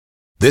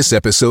This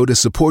episode is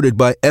supported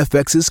by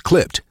FX's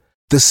Clipped,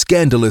 the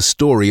scandalous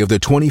story of the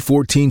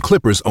 2014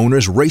 Clippers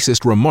owner's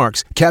racist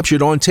remarks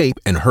captured on tape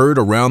and heard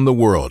around the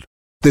world.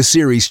 The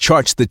series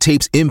charts the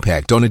tape's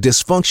impact on a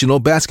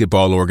dysfunctional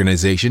basketball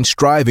organization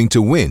striving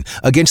to win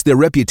against their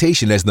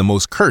reputation as the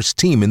most cursed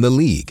team in the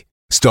league.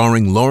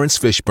 Starring Lawrence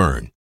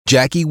Fishburne,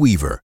 Jackie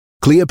Weaver,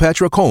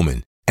 Cleopatra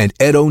Coleman, and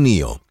Ed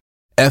O'Neill.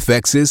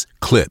 FX's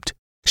Clipped,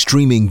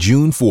 streaming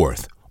June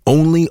 4th,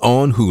 only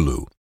on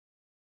Hulu.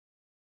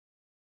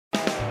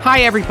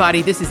 Hi,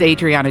 everybody. This is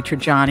Adriana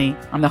Trajani.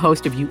 I'm the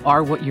host of You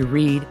Are What You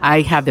Read.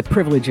 I have the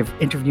privilege of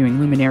interviewing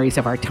luminaries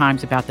of our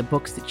times about the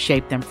books that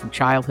shaped them from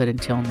childhood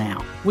until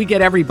now. We get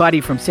everybody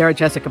from Sarah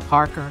Jessica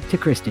Parker to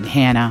Kristen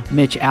Hanna,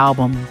 Mitch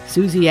Albom,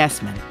 Susie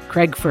Essman,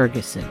 Craig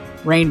Ferguson,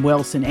 Rainn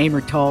Wilson,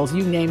 Amor Tolls,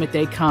 you name it,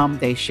 they come,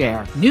 they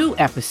share. New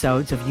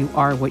episodes of You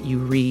Are What You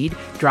Read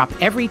drop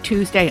every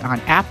Tuesday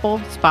on Apple,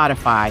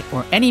 Spotify,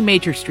 or any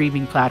major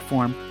streaming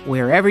platform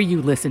wherever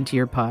you listen to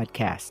your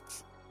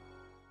podcasts.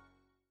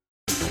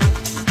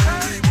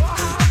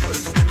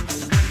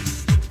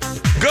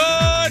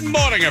 Good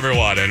morning,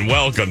 everyone, and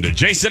welcome to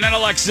Jason and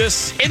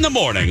Alexis in the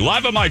morning,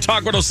 live on My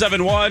Talk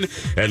 1071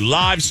 and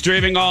live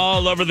streaming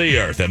all over the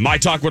earth at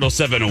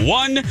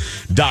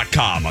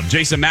MyTalk1071.com. I'm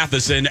Jason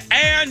Matheson,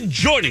 and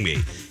joining me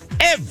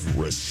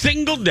every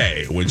single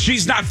day when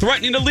she's not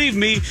threatening to leave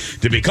me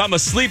to become a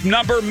sleep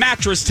number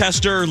mattress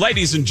tester.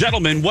 Ladies and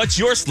gentlemen, what's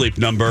your sleep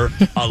number?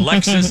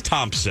 Alexis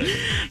Thompson.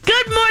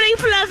 Good morning,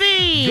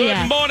 Fluffy.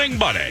 Good morning,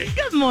 buddy.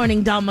 Good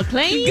morning, Don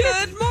McClain.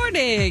 Good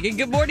morning, and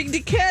good morning to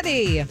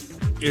Kenny.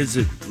 Is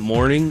it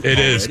morning? It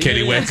is,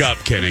 Kenny. It Wake is. up,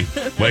 Kenny.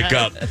 Wake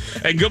up.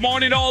 And good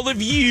morning to all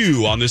of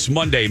you on this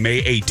Monday,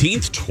 May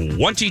 18th,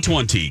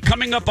 2020.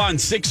 Coming up on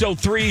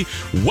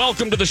 6:03,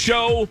 welcome to the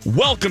show.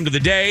 Welcome to the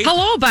day.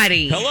 Hello,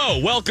 buddy. Hello.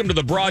 Welcome to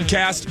the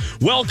broadcast.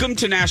 Welcome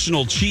to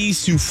National Cheese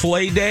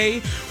Souffle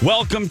Day.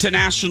 Welcome to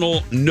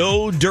National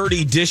No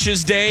Dirty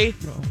Dishes Day.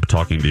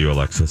 Talking to you,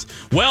 Alexis.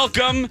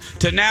 Welcome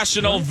to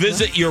National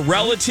Visit Your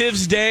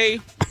Relatives Day.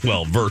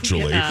 Well,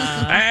 virtually.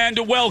 And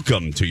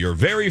welcome to your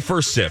very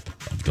first sip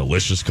of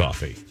delicious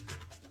coffee.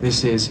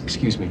 This is,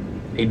 excuse me,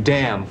 a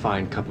damn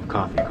fine cup of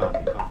coffee.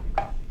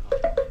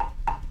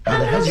 How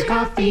the hell's your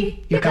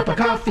coffee? Your cup of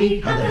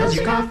coffee? How the hell's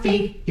your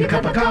coffee? Your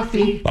cup of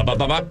coffee? Ba, ba,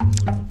 ba, ba.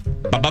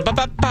 Ba, ba, ba,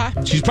 ba, ba.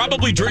 She's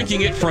probably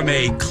drinking it from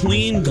a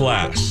clean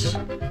glass.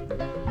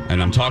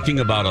 And I'm talking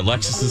about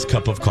Alexis's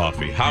cup of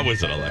coffee. How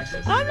is it,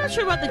 Alexis? I'm not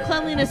sure about the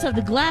cleanliness of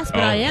the glass,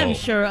 but I am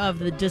sure of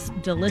the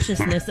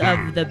deliciousness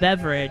of the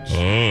beverage.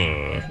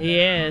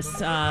 Yes.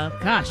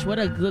 Gosh, what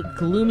a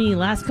gloomy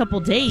last couple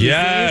days.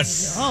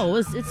 Yes.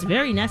 It's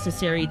very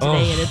necessary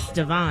today, and it's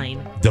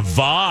divine.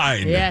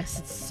 Divine. Yes,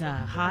 it's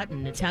hot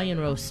and Italian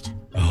roast.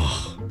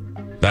 Oh,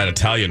 that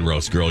Italian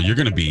roast, girl. You're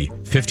going to be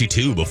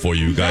 52 before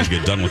you guys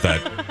get done with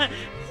that.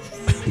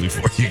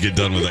 Before you get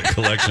done with that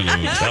collection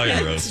of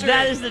Italian roast.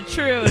 That is the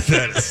truth.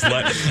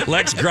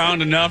 Lex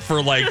ground enough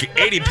for like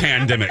 80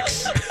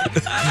 pandemics.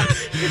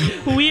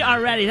 We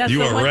are ready. That's You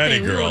the are one ready,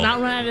 thing. girl. We will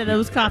not run out of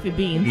those coffee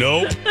beans.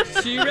 Nope.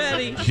 She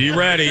ready? She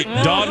ready.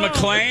 Dawn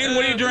McClain,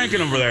 what are you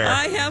drinking over there?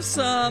 I have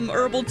some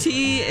herbal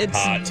tea. It's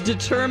Hot.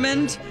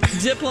 determined,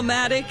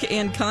 diplomatic,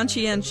 and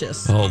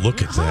conscientious. Oh,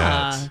 look at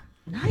that.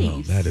 Nice.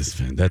 Oh, that is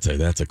fantastic.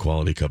 That's a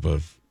quality cup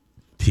of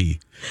tea.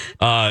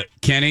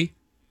 Kenny,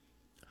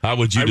 how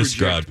would you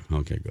describe?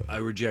 Okay, go ahead. I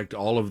reject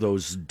all of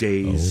those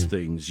days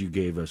things you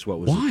gave us.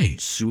 What was Why? it?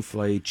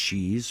 Souffle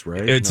cheese,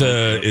 right? It's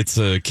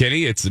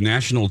Kenny. It's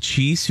National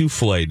Cheese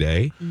Souffle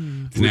Day.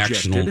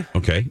 National.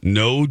 Okay.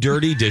 No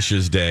Dirty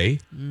Dishes Day.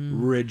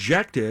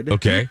 rejected.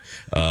 Okay.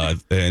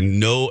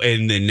 And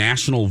the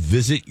National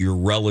Visit Your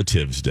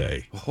Relatives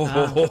Day.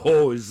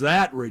 Oh, is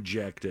that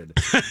rejected?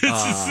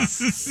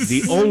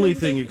 The only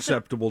thing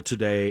acceptable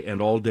today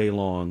and all day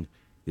long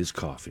is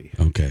coffee.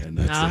 Okay. And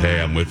that's Hey,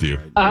 I'm with you.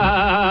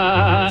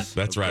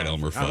 That's right,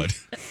 Elmer Fudd.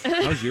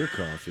 How's your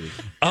coffee?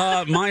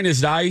 Mine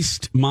is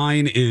iced.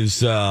 Mine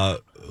is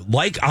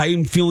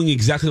I'm feeling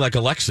exactly like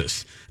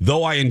Alexis.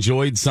 Though I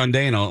enjoyed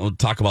Sunday, and I'll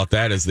talk about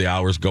that as the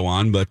hours go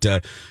on. But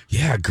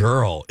yeah,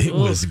 girl, it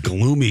was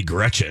gloomy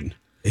Gretchen.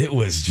 It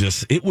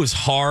was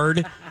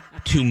hard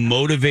to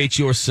motivate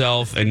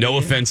yourself. And no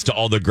offense to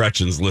all the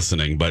Gretchens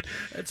listening, but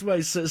That's my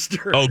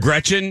sister. oh,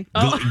 Gretchen,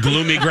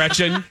 gloomy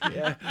Gretchen.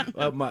 Yeah.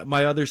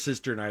 My other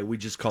sister and I, we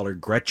just call her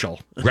Gretchel.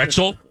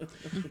 Gretchel?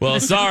 Well,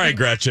 sorry,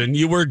 Gretchen.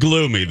 You were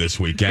gloomy this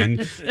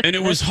weekend. And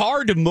it was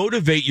hard to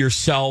motivate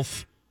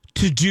yourself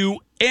to do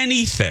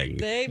anything.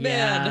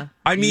 Amen. Yeah.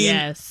 I mean,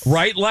 Yes.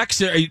 right,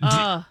 Lex?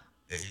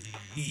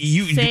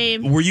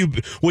 Same. Were you?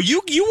 Well,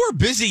 you were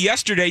busy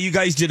yesterday. You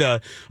guys did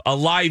a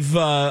live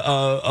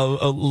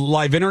a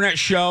live internet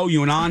show.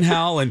 You and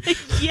Angel, and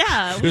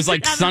Yeah. it was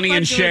like Sonny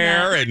and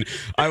Cher, and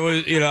I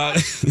was,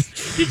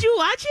 Did you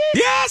watch it?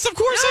 Yes, of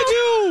course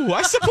I do.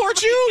 I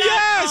support you.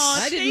 Yes.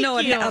 I didn't know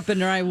it Thank you.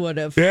 happened, or I would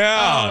have.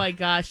 Yeah. Oh my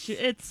gosh.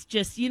 It's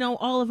just,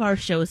 all of our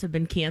shows have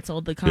been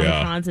canceled, the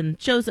Comic-Cons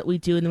and shows that we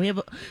do, and we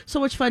have so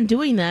much fun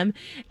doing them.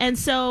 And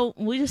so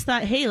we just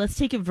thought, hey, let's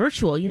take it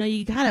virtual.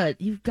 You've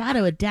gotta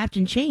to adapt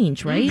and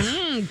change, right?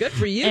 Good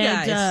for you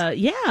And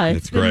guys.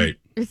 It's great.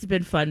 It's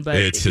been fun, but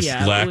It's just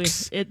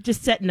Lex. it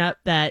just setting up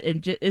that,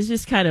 and it's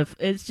just kind of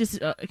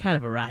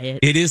a riot.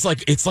 It is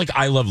like it's like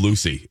I Love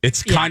Lucy.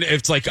 It's kind of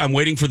it's like I'm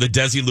waiting for the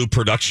Desilu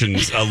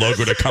Productions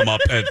logo to come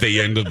up at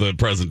the end of the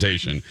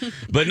presentation.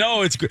 But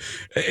no,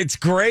 it's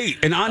great.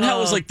 And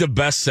Angel is like the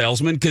best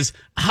salesman because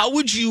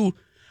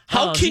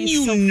how can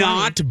you so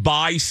not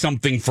buy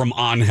something from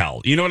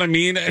Angel? You know what I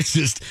mean? It's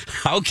just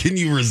how can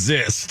you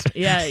resist?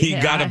 Yeah, you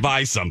got to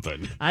buy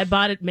something. I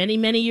bought it many,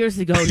 many years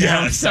ago now,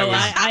 Yes, so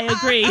I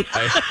agree.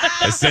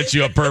 I set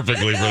you up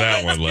perfectly for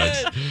that one,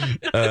 Lex.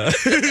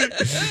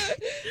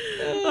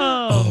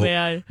 Oh,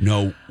 man.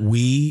 No,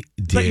 we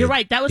did. But you're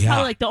right. That was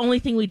probably like the only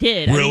thing we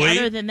did. Really? I mean,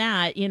 other than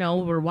that,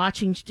 we're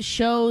watching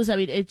shows. I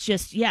mean, it's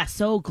just,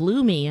 so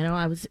gloomy.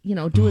 I was,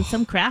 doing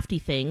some crafty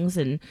things,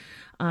 and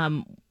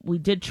we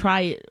did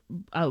try,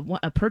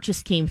 a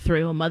purchase came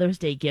through, a Mother's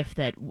Day gift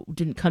that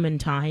didn't come in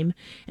time,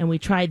 and we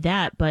tried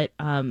that. But,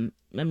 I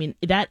mean,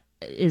 that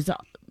is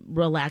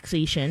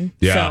relaxation.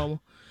 Yeah. So,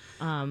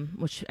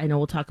 which I know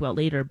we'll talk about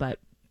later, but.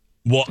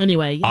 Well,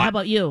 anyway, how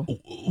about you?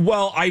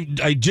 Well,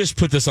 I just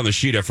put this on the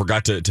sheet. I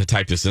forgot to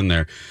type this in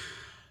there.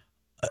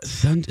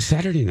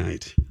 Saturday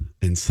night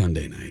and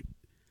Sunday night,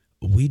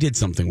 we did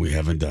something we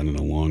haven't done in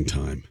a long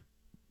time,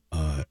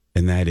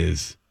 and that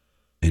is,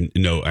 and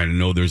no, I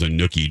know there's a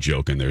Nookie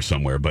joke in there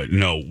somewhere, but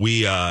no,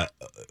 we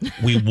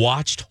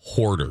watched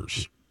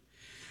Hoarders.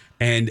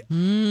 And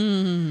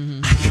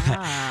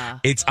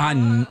it's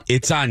on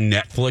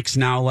Netflix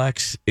now,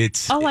 Lex. I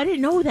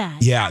didn't know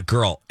that. Yeah,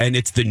 girl, and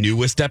it's the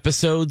newest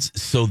episodes,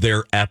 so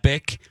they're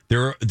epic.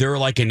 They're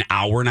like an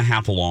hour and a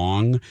half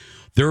long.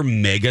 They're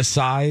mega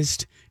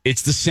sized.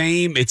 It's the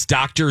same. It's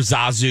Dr.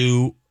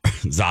 Zazio,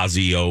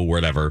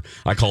 whatever.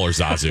 I call her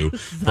Zazu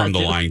from The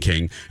Lion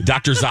King.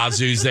 Dr.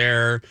 Zazu's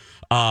there.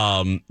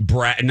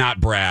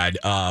 Brad.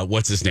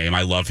 What's his name?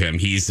 I love him.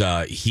 He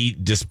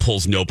just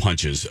pulls no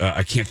punches.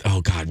 I can't.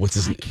 Oh God, what's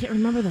his name? I can't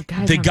remember the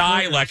guy. The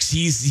guy, Lex.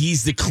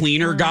 He's the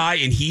cleaner guy,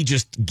 and he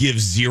just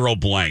gives zero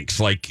blanks.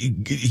 Like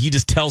he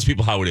just tells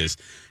people how it is.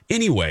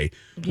 Anyway,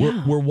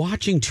 we're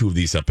watching 2 of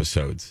these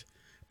episodes,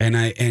 and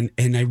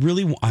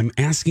I'm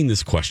asking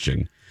this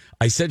question.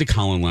 I said to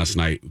Colin last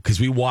night because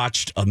we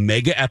watched a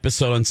mega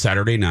episode on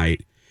Saturday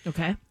night.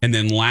 Okay. And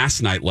then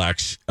last night,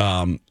 Lex,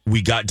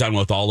 we got done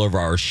with all of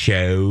our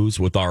shows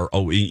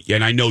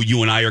and I know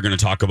you and I are going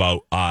to talk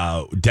about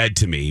Dead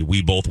to Me.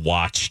 We both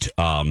watched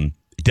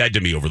Dead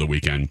to Me over the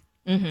weekend.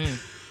 Mm-hmm.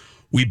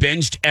 We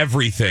binged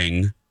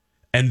everything.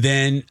 And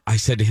then I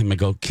said to him, I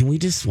go, can we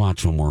just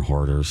watch one more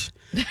Hoarders?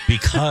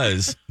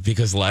 Because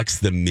Lex,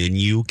 the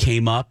menu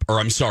came up, or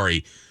I'm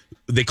sorry,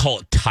 they call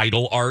it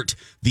title art.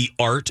 The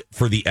art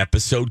for the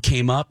episode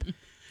came up.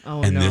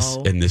 Oh, and no.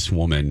 this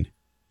woman,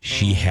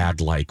 she had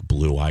like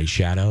blue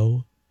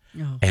eyeshadow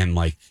and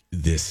like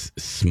this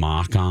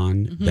smock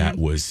on that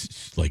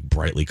was like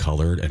brightly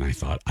colored. And I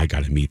thought, I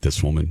got to meet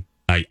this woman.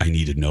 I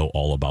need to know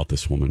all about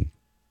this woman.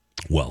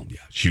 Well, yeah,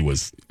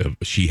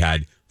 she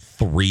had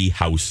 3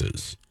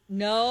 houses.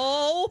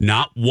 No.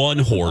 Not one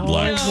hoard,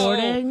 Lex.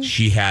 Hoarding?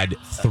 She had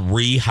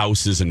 3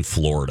 houses in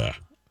Florida.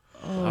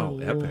 Oh,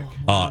 epic.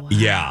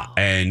 Yeah.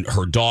 And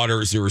her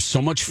daughters, there was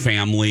so much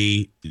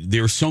family.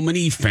 There were so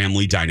many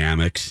family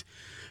dynamics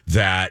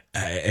that,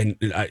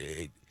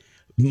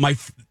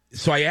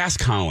 so I asked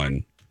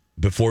Colin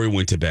before we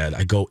went to bed,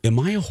 I go, am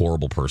I a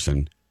horrible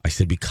person? I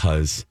said,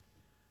 because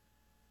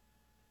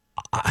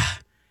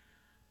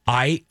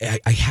I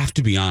have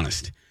to be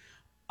honest.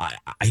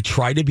 I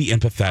try to be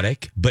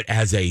empathetic, but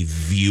as a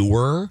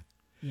viewer,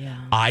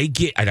 I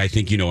get, and I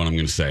think you know what I'm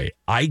going to say,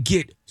 I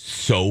get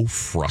so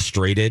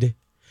frustrated,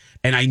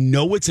 and I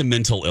know it's a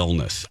mental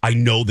illness. I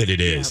know that it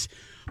is.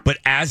 But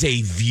as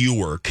a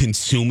viewer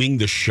consuming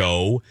the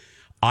show,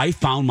 I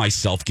found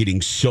myself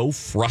getting so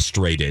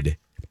frustrated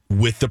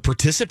with the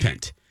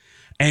participant.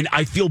 And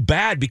I feel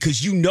bad because,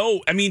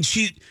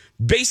 she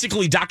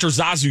basically, Dr.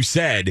 Zazu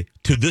said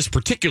to this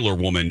particular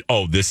woman,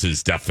 oh, this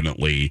is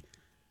definitely,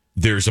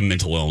 there's a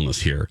mental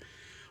illness here.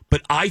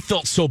 But I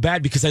felt so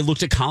bad because I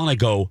looked at Colin, I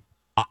go,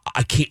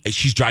 I can't,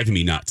 she's driving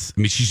me nuts.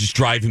 I mean, she's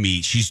driving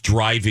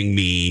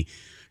me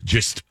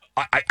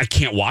I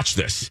can't watch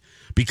this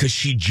because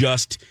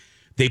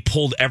they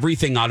pulled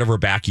everything out of her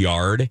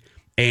backyard.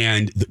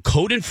 And the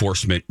code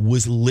enforcement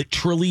was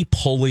literally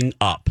pulling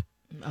up.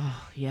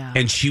 Oh, yeah.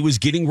 And she was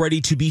getting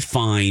ready to be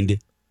fined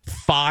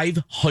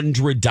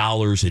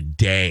 $500 a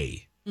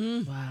day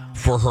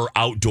for her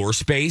outdoor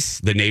space.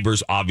 The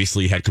neighbors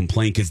obviously had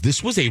complained because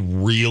this was a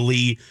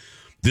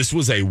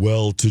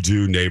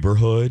well-to-do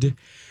neighborhood.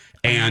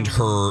 And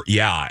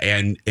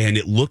and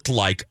it looked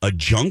like a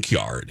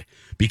junkyard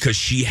because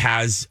she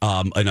has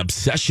an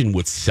obsession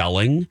with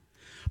selling.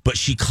 But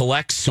she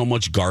collects so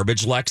much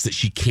garbage, Lex, that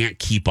she can't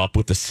keep up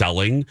with the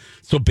selling.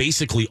 So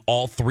basically,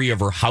 all 3 of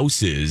her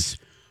houses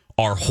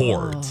are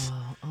hoards.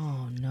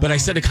 Oh, no. But I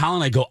said to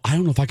Colin, I go, I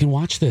don't know if I can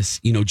watch this,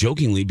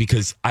 jokingly,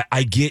 because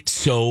I get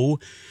so...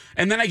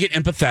 And then I get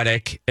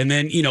empathetic. And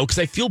then, because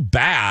I feel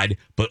bad,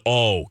 but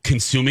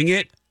consuming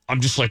it,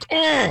 I'm just like,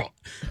 oh,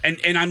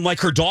 and I'm like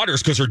her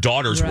daughters because her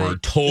daughters were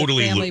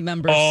totally the family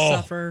members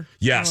suffer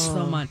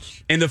so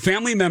much, and the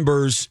family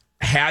members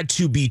had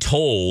to be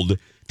told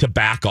to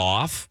back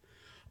off.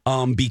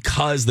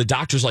 Because the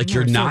doctor's like,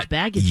 you're not.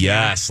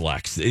 Yes,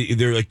 Lex.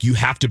 They're like, you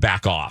have to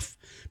back off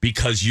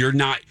because you're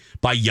not,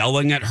 by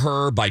yelling at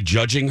her, by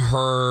judging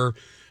her,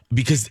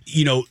 because,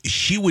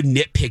 she would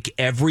nitpick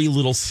every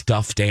little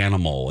stuffed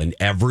animal and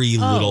every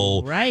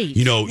little. Right.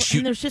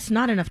 And there's just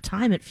not enough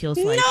time, it feels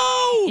like.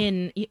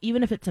 No.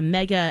 Even if it's a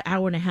mega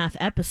hour and a half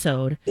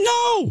episode.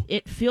 No.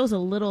 It feels a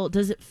little,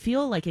 does it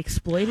feel like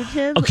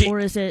exploitative? Okay. Or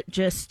is it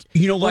just,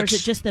 Lex, or is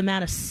it just the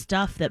amount of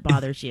stuff that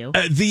bothers you?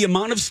 The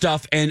amount of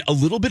stuff and a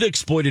little bit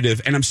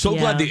exploitative. And I'm so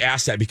glad they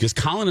asked that because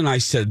Colin and I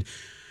said,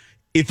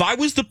 if I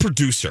was the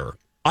producer,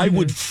 I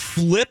would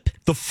flip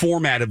the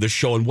format of the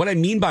show. And what I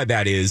mean by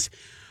that is,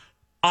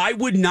 I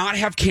would not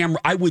have camera.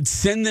 I would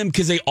send them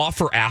because they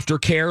offer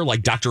aftercare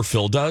like Dr.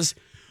 Phil does.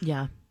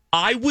 Yeah.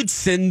 I would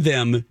send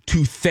them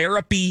to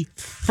therapy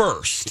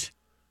first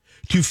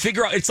to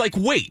figure out. It's like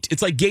weight.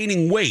 It's like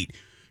gaining weight.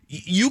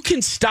 You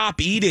can stop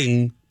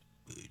eating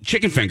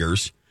chicken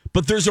fingers,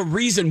 but there's a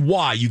reason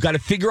why. You got to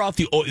figure out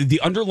the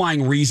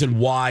underlying reason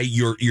why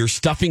you're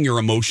stuffing your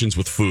emotions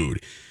with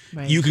food.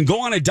 Right. You can go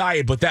on a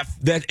diet, but that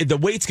the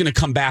weight's going to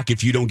come back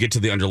if you don't get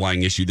to the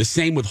underlying issue. The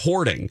same with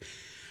hoarding.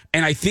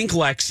 And I think,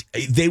 Lex,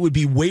 they would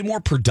be way more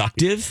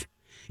productive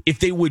if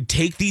they would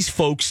take these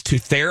folks to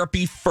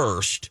therapy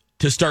first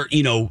to start,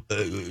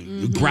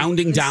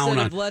 grounding down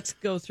on. Let's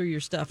go through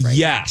your stuff right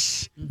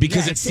Yes, now.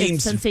 Because it seems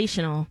it's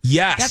sensational.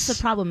 Yes. That's the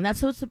problem.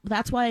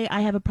 That's why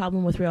I have a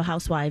problem with Real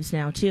Housewives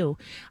now, too.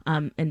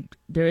 And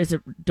there is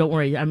don't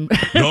worry. No,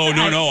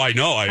 I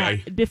know.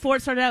 Before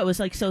it started out, it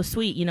was like so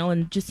sweet,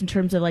 and just in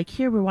terms of like,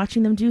 here, we're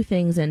watching them do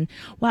things and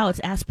wow,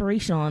 it's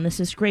aspirational and this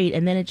is great.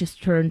 And then it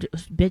just turned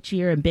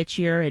bitchier and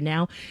bitchier. And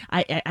now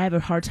I have a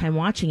hard time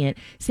watching it.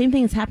 Same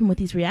thing has happened with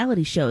these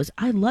reality shows.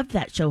 I loved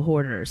that show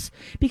Hoarders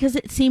because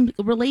it seemed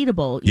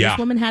relatable. Yeah. This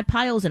woman had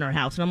piles in her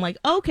house and I'm like,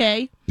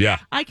 okay, yeah,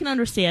 I can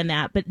understand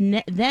that. But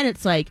then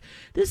it's like,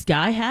 this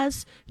guy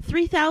has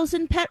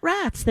 3,000 pet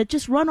rats that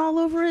just run all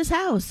over his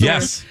house.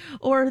 Yes.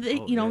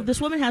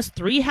 This woman has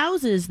 3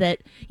 houses that,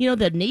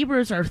 the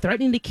neighbors are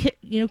threatening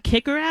to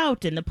kick her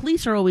out and the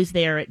police are always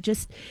there.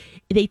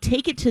 They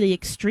take it to the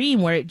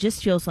extreme where it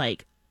just feels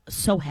like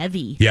so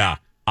heavy. Yeah.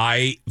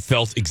 I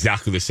felt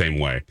exactly the same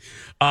way.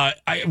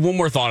 One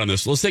more thought on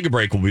this. Let's take a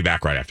break. We'll be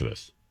back right after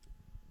this.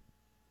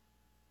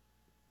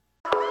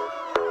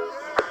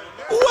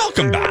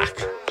 Welcome back.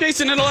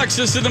 Jason and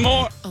Alexis in the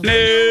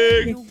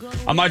morning.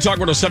 On My Talk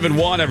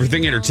 107.1,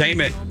 Everything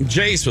Entertainment.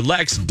 Jace with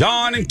Lex,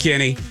 Dawn, and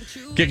Kenny.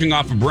 Kicking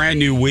off a brand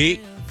new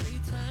week.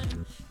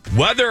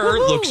 Weather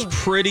looks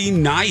pretty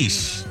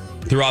nice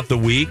throughout the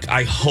week.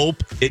 I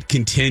hope it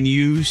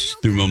continues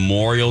through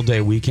Memorial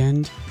Day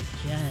weekend.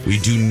 Yes. We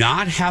do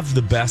not have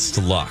the best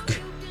luck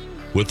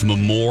with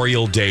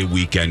Memorial Day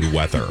weekend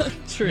weather.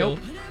 True. Nope.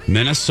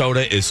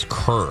 Minnesota is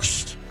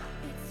cursed.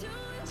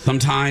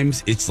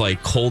 Sometimes it's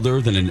like colder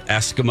than an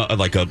Eskimo,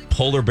 like a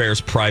polar bear's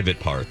private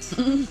parts.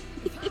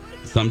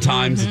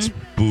 Sometimes it's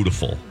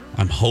beautiful.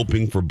 I'm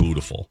hoping for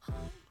beautiful.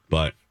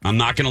 But I'm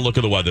not going to look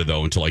at the weather,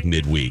 though, until like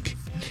midweek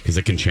because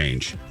it can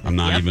change. I'm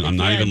not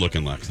even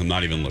looking, Lex. I'm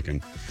not even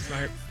looking.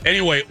 Smart.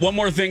 Anyway, one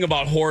more thing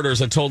about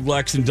Hoarders. I told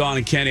Lex and Dawn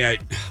and Kenny I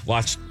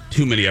watched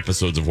too many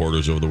episodes of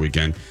Hoarders over the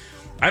weekend.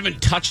 I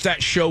haven't touched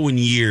that show in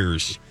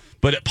years.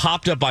 But it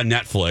popped up on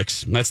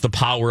Netflix. That's the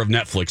power of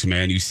Netflix,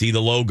 man. You see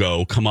the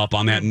logo come up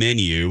on that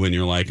menu, and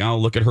you're like, "Oh,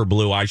 look at her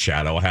blue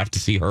eyeshadow. I have to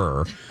see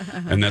her."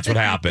 And that's what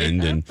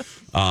happened. And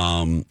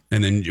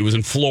then it was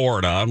in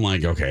Florida. I'm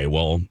like, okay,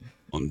 well,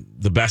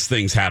 the best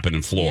things happen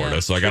in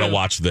Florida, so I got to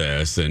watch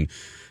this. And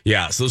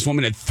yeah, so this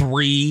woman had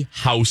 3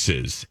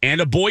 houses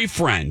and a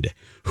boyfriend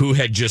who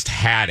had just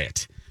had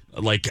it.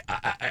 Like,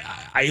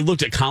 I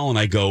looked at Colin.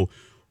 I go,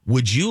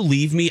 would you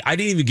leave me? I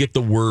didn't even get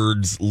the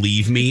words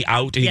leave me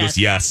out. And he goes,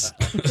 yes.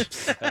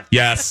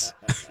 Yes.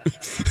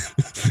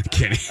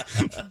 Kenny.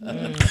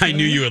 I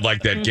knew you would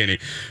like that, Kenny.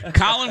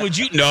 Colin, would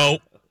you? No.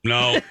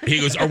 He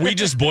goes, are we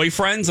just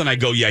boyfriends? And I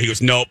go, yeah. He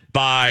goes, nope.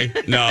 Bye.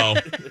 No.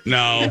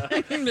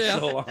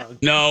 So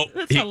No.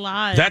 That's a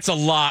lot. That's a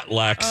lot,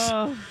 Lex.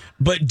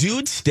 But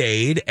dude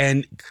stayed,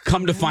 and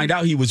come to find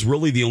out, he was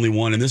really the only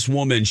one. And this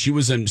woman, she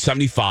was in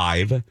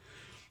 75.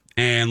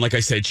 And like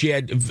I said, she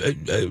had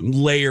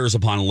layers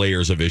upon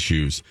layers of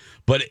issues.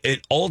 But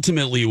it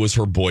ultimately was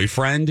her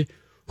boyfriend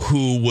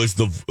who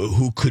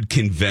could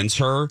convince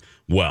her.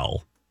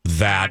 Well,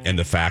 that and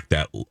the fact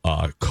that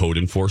code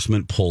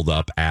enforcement pulled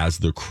up as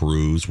the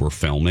crews were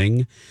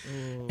filming,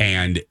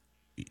 and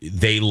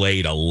they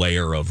laid a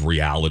layer of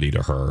reality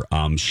to her.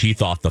 She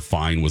thought the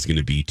fine was going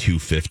to be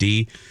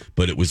 $250,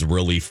 but it was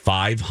really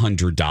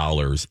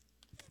 $500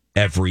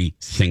 every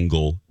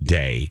single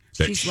day.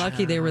 She's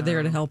lucky they were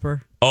there to help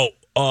her.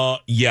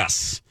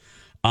 Yes.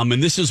 And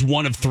this is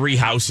one of 3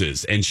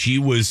 houses, and she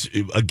was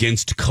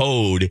against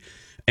code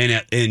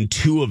in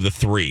 2 of the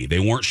 3. They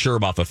weren't sure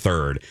about the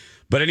 3rd.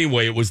 But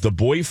anyway, it was the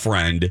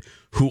boyfriend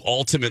who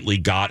ultimately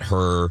got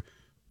her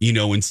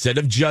instead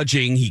of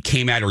judging, he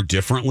came at her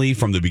differently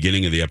from the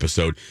beginning of the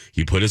episode.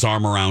 He put his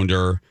arm around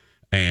her.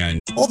 And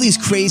all these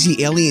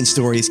crazy alien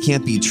stories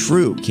can't be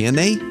true, can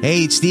they?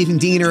 Hey, it's Stephen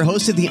Diener,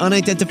 host of the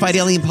Unidentified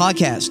Alien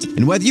Podcast.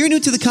 And whether you're new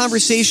to the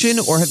conversation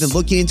or have been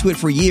looking into it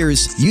for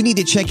years, you need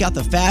to check out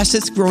the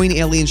fastest growing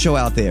alien show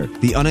out there,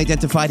 the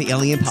Unidentified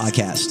Alien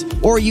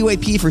Podcast, or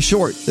UAP for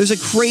short. There's a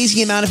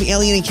crazy amount of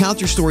alien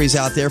encounter stories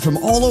out there from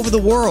all over the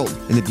world.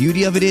 And the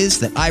beauty of it is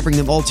that I bring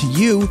them all to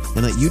you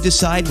and let you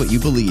decide what you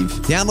believe.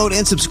 Download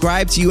and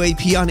subscribe to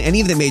UAP on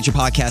any of the major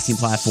podcasting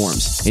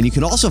platforms. And you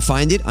can also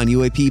find it on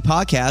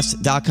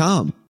UAPpodcast.com.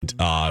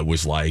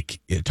 Was like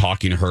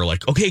talking to her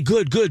like, okay,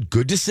 good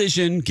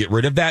decision. Get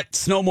rid of that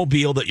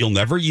snowmobile that you'll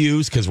never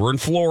use because we're in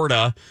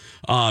Florida.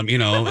 Yeah.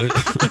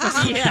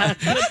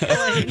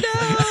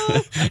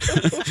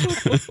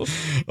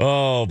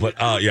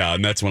 Yeah.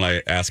 And that's when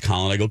I asked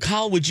Colin, I go,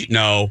 Kyle, would you?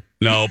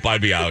 Nope,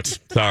 I'd be out.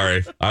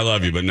 Sorry. I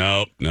love you, but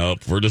nope.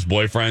 We're just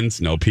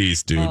boyfriends. No,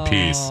 peace, dude.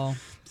 Peace.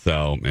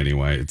 So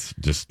anyway, it's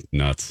just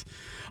nuts.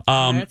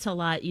 That's a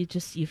lot. You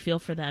feel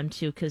for them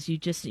too, because you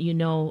just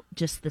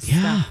the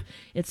stuff.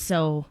 It's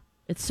so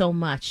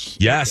much.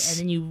 Yes,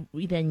 and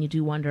then you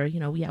do wonder,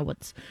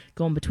 what's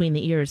going between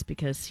the ears,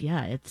 because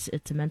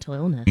it's a mental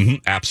illness. Mm-hmm,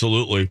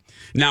 absolutely.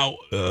 Now,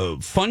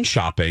 fun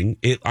shopping.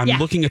 I'm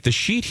looking at the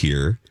sheet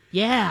here.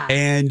 Yeah,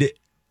 and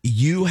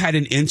you had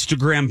an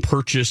Instagram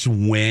purchase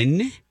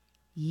when?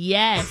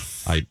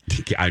 Yes, I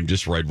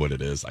just read what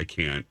it is. I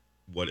can't.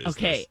 What is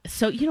okay, this?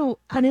 So,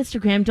 on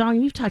Instagram,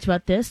 Dawn, we've talked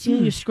about this.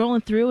 You're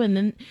scrolling through, and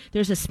then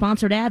there's a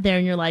sponsored ad there,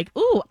 and you're like,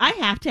 ooh, I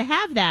have to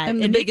have that.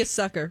 I'm the biggest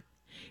sucker.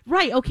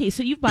 Right, okay,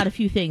 so you've bought a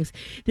few things.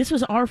 This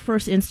was our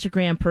first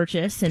Instagram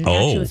purchase, and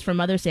actually it was for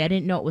Mother's Day. I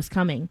didn't know it was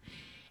coming.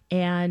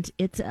 And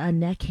it's a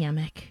neck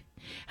hammock.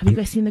 Have you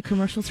guys seen the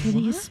commercials for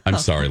these? I'm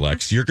sorry,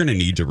 Lex. You're going to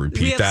need to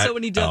repeat that. We have so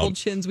many double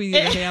chins. We need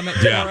a hammock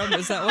for them.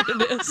 Is that what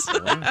it is?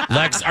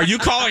 Lex, are you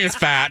calling us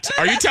fat?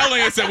 Are you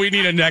telling us that we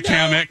need a neck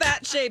hammock?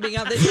 Fat shaming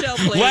on the show,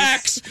 please.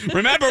 Lex,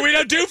 remember, we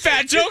don't do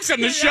fat jokes on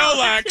the show,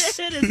 Lex.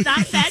 It is not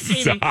fat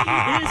shaming.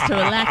 It is to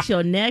relax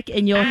your neck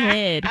and your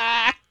head.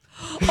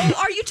 Oh,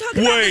 are you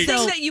talking about the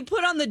thing that you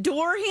put on the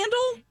door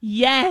handle?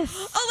 Yes.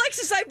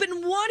 Alexis, I've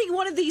been wanting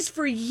one of these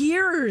for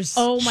years.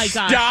 Oh, my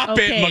gosh. Stop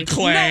it,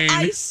 McLean. No,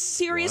 I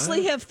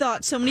seriously have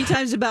thought so many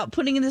times about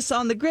putting this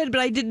on the grid, but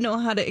I didn't know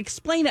how to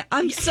explain it.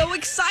 I'm so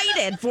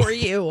excited for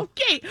you.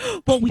 Okay.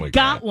 Well, we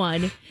got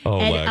one. Oh,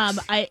 and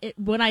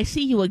when I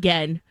see you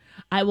again,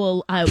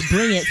 I'll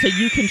bring it so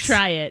you can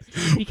try it,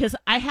 because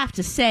I have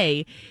to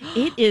say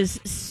it is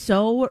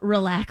so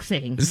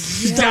relaxing.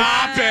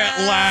 Stop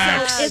it,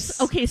 Lex.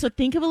 So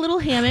think of a little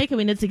hammock. I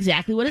mean, it's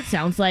exactly what it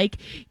sounds like.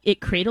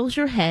 It cradles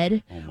your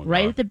head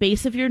right at the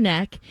base of your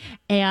neck,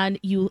 and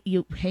you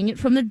hang it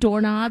from the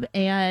doorknob,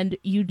 and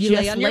you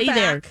just lay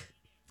there.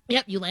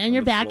 Yep, you lay on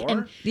your back,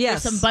 and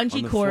there's some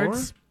bungee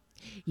cords.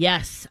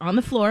 Yes, on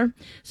the floor.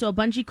 So a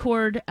bungee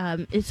cord.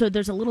 So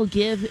there's a little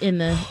give in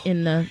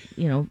the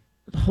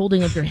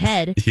holding of your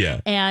head.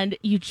 Yeah. And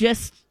you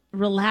just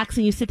relax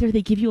and you sit there.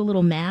 They give you a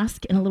little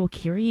mask and a little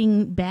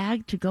carrying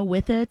bag to go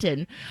with it.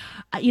 And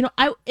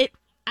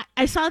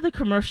I saw the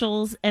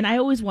commercials, and I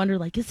always wonder,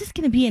 like, is this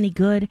going to be any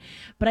good?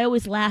 But I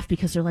always laugh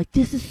because they're like,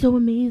 this is so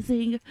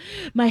amazing.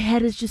 My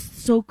head is just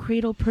so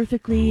cradled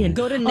perfectly, and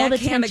go to all the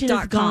tension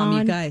is gone.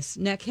 You guys,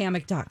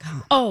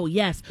 neckhammock.com. Oh,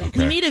 yes. Okay.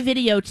 We need a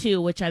video,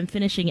 too, which I'm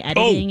finishing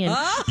editing. You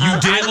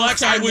did,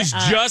 Lex? I was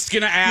just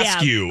going to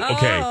ask you.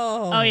 Okay.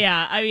 Oh,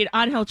 yeah. I mean,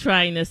 on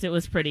trying this, it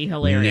was pretty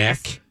hilarious.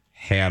 Neck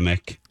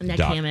hammock.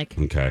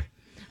 Okay.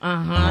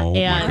 Uh-huh. Oh,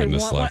 my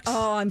goodness, Lex.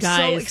 I'm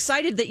so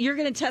excited that you're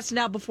going to test it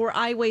out before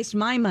I waste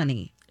my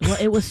money. Well,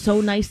 it was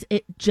so nice.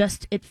 It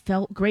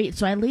felt great.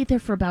 So I laid there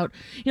for about,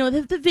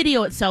 the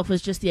video itself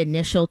was just the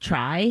initial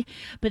try.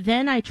 But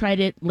then I tried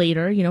it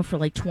later, for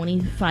like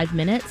 25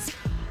 minutes.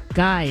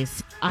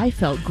 Guys, I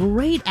felt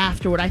great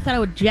afterward. I thought I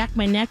would jack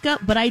my neck up,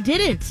 but I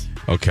didn't.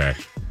 Okay.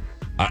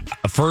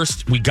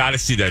 First, we got to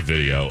see that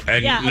video.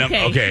 And,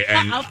 okay.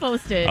 And I'll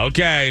post it.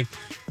 Okay.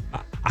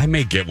 I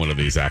may get one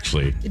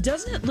It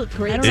doesn't look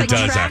great. It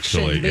does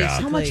actually. Yeah.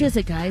 How much is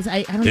it, guys?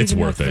 I don't it's even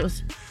know worth if it. it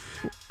was.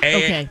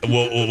 Okay.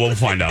 We'll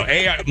find out.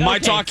 My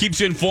Talk keeps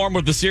you informed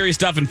with the serious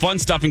stuff and fun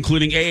stuff,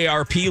 including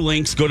AARP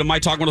links. Go to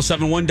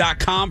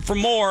mytalk1071.com for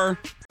more.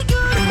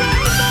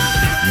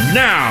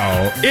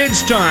 Now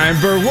it's time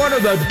for one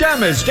of the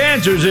dumbest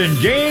answers in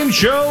game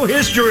show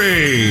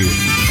history.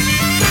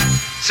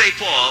 Say,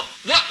 Paul,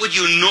 what would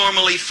you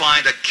normally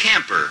find a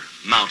camper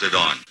mounted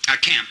on? A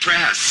camp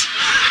press.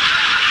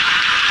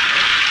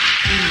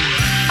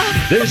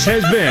 This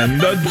has been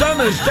the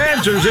dumbest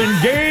answers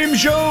in game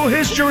show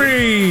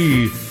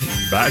history.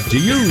 Back to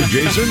you,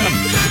 Jason.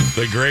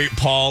 The great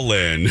Paul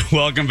Lynde.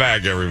 Welcome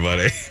back,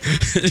 everybody.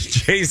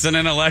 Jason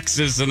and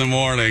Alexis in the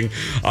morning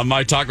on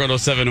My Talk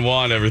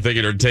 1071, Everything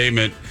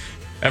Entertainment,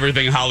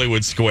 Everything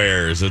Hollywood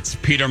Squares. It's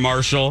Peter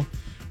Marshall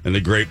and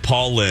the great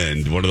Paul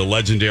Lynde, one of the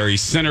legendary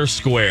center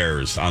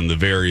squares on the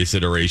various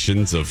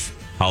iterations of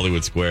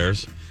Hollywood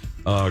Squares.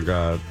 Oh,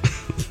 God.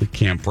 The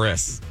Camp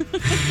Press.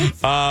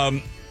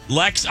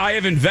 Lex, I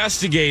have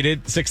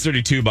investigated,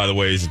 6:32, by the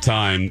way, is the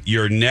time,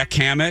 your neck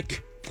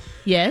hammock.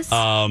 Yes.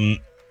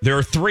 There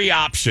are 3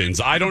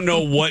 options. I don't know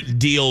what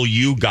deal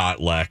you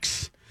got,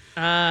 Lex.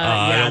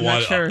 I'm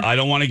not sure. I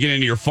don't want to get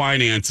into your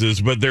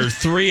finances, but there's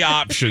 3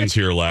 options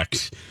here,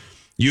 Lex.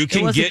 You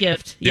can it was get a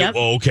gift. Yep.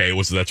 Okay,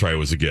 that's right. It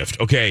was a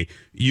gift. Okay,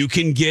 you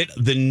can get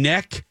the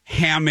neck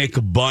hammock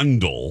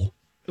bundle.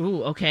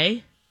 Ooh,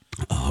 okay.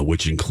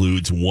 Which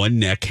includes 1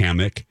 neck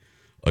hammock,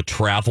 a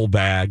travel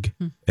bag,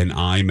 an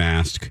eye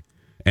mask,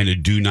 and a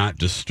do not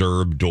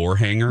disturb door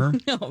hanger.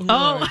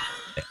 Oh.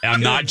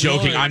 I'm not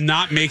joking. I'm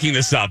not making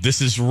this up.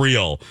 This is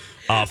real.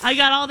 I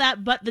got all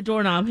that but the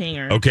doorknob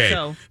hanger. Okay.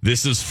 So.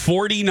 This is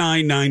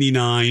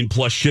 $49.99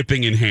 plus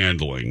shipping and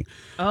handling.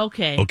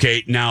 Okay.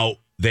 Okay. Now,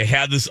 they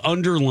had this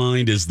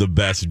underlined as the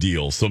best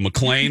deal. So,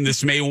 McLean,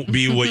 this may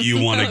be what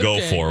you want to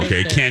go for.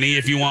 Okay. Kenny,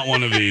 if you want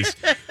one of these.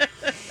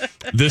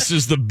 This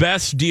is the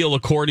best deal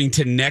according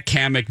to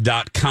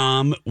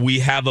neckhammock.com. We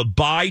have a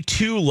buy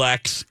 2,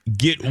 Lex,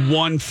 get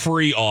 1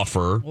 free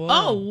offer. Whoa.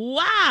 Oh,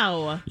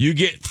 wow. You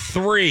get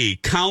 3.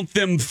 Count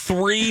them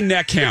 3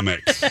 neck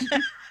hammocks.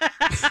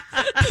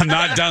 I'm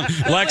not done.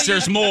 Lex,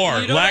 there's more.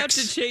 You don't Lex,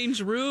 have to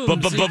change rooms.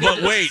 But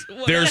wait,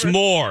 there's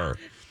more.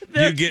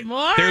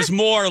 More? There's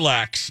more,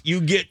 Lex.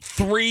 You get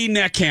 3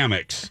 neck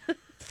hammocks,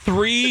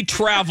 3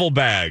 travel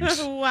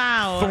bags,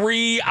 Wow.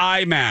 3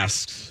 eye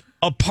masks,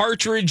 a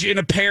partridge in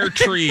a pear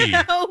tree.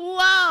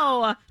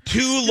 Wow.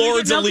 2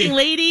 Lords of Milking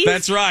Ladies?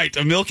 That's right.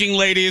 A Milking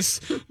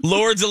Ladies.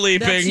 Lords of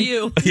Leaping. That's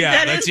you.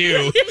 Yeah, that's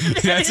you.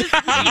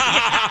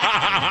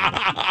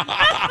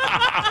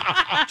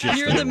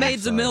 You're the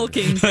maids of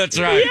milking. That's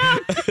right.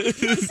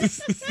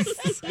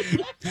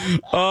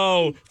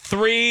 Oh,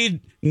 3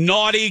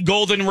 naughty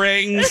golden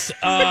rings, 3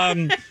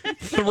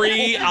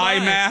 eye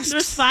masks.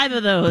 There's 5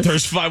 of those.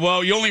 There's 5.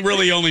 Well, you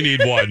only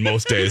need 1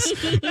 most days.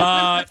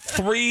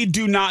 3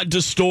 do not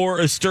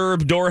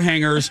disturb door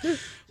hangers.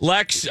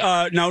 Lex,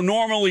 now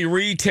normally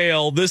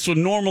retail, this would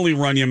normally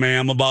run you,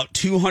 ma'am, about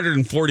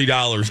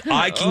 $240.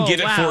 I can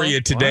get it for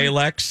you today,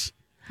 Lex.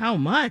 How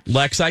much?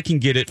 Lex, I can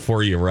get it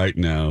for you right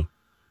now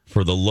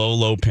for the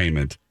low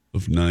payment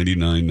of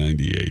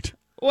 $99.98.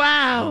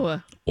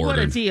 Wow. What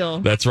a Ordered. deal.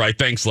 That's right.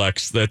 Thanks,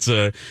 Lex. That's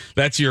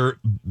your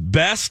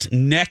best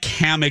neck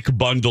hammock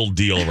bundle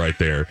deal right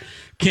there.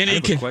 Kenny, I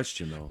have a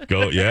question, though.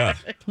 Go, yeah.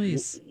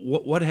 Please.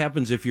 What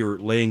happens if you're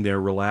laying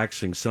there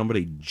relaxing,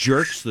 somebody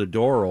jerks the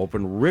door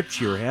open, rips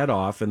your head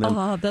off, and then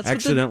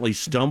accidentally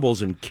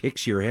stumbles and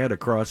kicks your head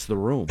across the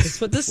room? That's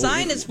what the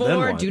sign is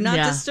for. Do not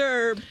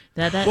disturb.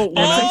 That's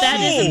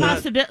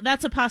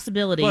a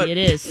possibility. But it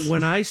is.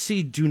 When I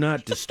see do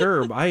not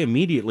disturb, I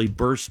immediately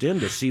burst in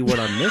to see what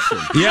I'm missing.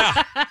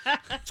 Yeah.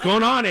 What's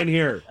going on in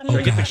here? Did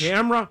I get the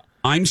camera?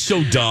 I'm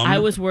so dumb. I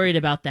was worried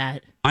about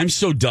that. I'm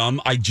so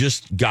dumb. I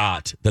just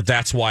got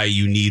that's why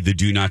you need the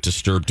do not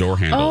disturb door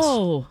handles.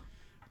 Oh.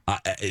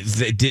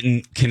 It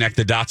didn't connect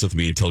the dots with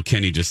me until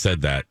Kenny just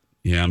said that.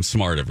 Yeah, I'm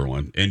smart,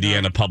 everyone.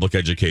 Indiana public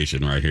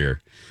education right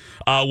here.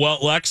 Well,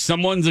 Lex,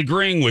 someone's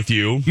agreeing with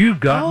you. You've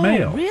got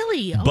mail.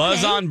 Really? Okay.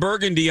 Buzz on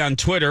Burgundy on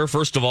Twitter.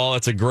 First of all,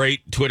 that's a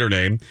great Twitter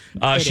name.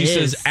 She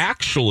says,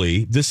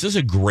 actually, this is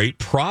a great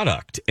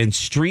product and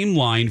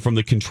streamlined from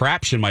the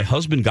contraption my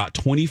husband got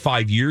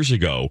 25 years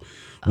ago,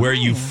 where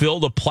you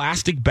filled a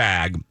plastic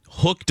bag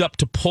hooked up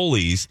to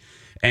pulleys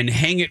and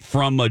hang it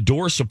from a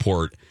door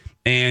support,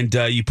 and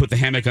you put the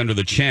hammock under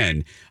the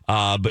chin.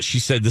 But she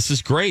said, this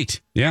is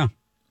great. Yeah.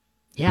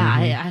 Yeah,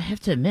 I have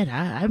to admit,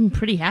 I'm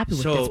pretty happy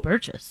with this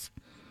purchase.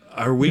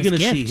 Are we going to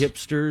see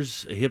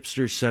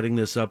hipsters setting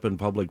this up in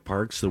public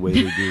parks the way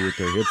they do with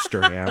their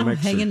hipster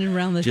hammocks? Hanging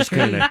around the just tree.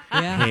 Just kind of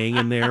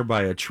hanging there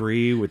by a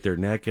tree with their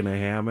neck in a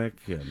hammock.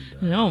 And,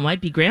 no, it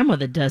might be grandma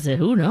that does it.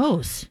 Who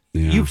knows?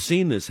 Yeah. You've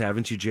seen this,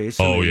 haven't you,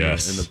 Jason? Oh,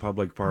 yes. In the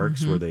public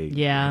parks where they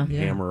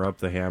hammer up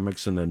the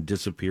hammocks and then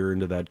disappear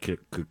into that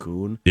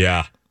cocoon.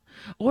 Yeah.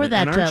 Or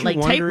that like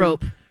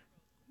tightrope.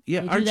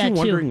 Yeah, aren't you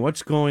wondering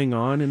what's going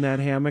on in that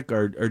hammock,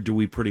 or do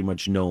we pretty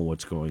much know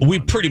what's going on? We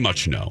pretty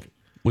much know.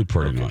 We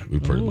pretty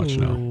much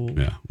know.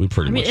 Yeah, we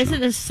pretty much know. Is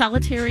it a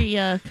solitary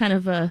kind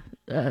of a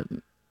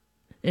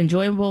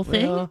enjoyable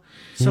thing? Well,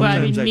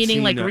 sometimes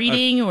meaning like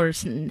reading or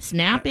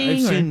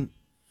snapping?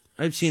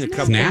 I've seen a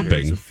couple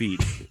of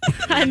feet.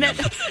 I meant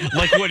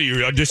like, what are you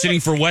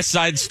auditioning for West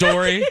Side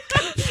Story?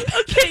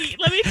 Okay,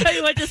 let me tell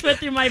you what just went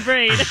through my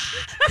brain.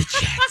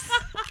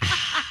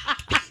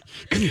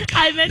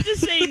 I meant to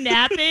say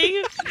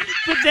napping,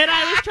 but then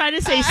I was trying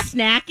to say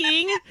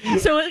snacking,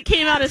 so it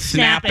came out as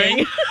snapping.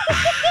 A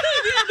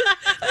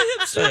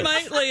hipster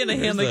might lay in a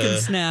hammock and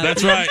snap.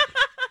 That's right.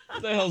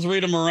 What the hell's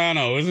Rita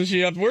Morano? Isn't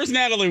she up? Where's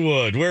Natalie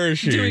Wood? Where is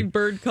she? Doing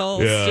bird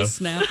calls, just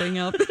snapping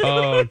up.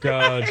 Oh,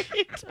 God.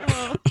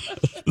 Right.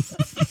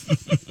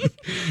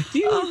 Do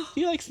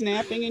you like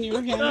snapping in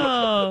your hammock?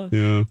 Oh.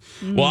 Yeah.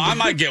 Well, I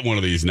might get one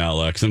of these now,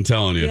 Lex. I'm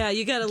telling you. Yeah,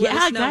 you got to let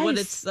us know when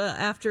it's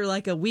after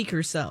like a week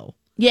or so.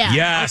 Yeah,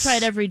 yes. I'll try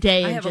it every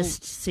day and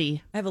just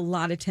see. I have a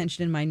lot of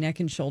tension in my neck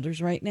and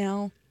shoulders right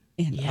now,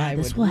 and I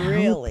this would will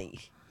really.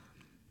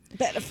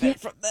 benefit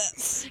from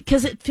this.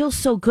 Because it feels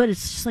so good.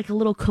 It's just like a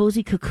little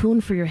cozy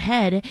cocoon for your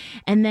head,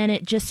 and then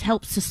it just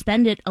helps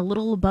suspend it a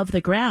little above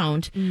the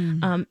ground.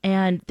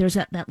 And there's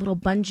that little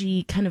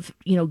bungee kind of,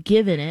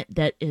 give in it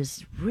that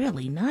is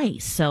really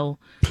nice. So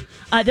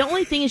the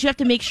only thing is you have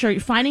to make sure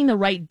finding the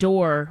right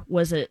door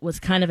was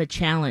kind of a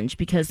challenge,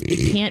 because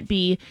it can't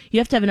be, you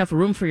have to have enough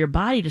room for your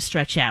body to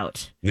stretch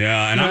out.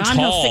 Yeah, and I'm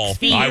tall. 6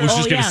 feet. I was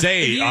just going to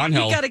say, you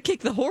got to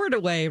kick the horde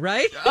away,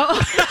 right?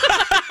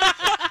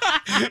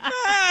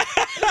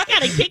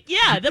 Gotta kick,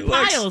 the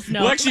piles.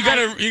 Lex, you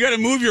gotta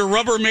move your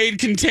Rubbermaid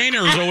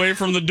containers away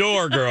from the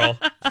door, girl.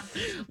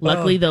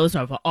 Luckily, those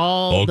are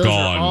all gone.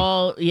 Are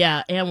all,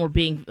 and we're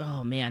being.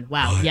 Oh man,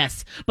 wow,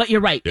 yes. But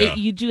you're right. Yeah.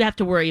 You do have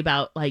to worry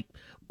about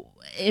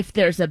if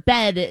there's a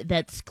bed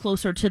that's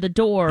closer to the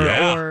door,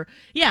 or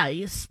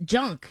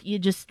junk. You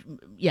just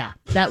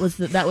that was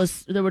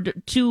there were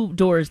 2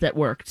 doors that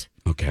worked.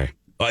 Okay,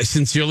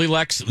 sincerely,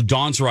 Lex.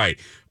 Dawn's right.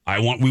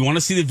 We want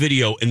to see the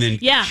video and then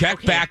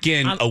check back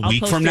in a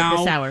week from now.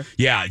 This hour.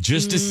 Yeah,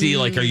 just to see,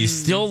 are you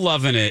still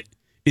loving it?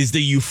 Is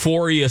the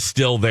euphoria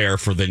still there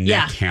for the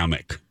neck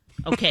hammock?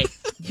 Okay,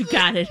 you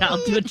got it.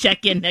 I'll do a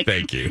check-in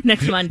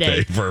next Monday.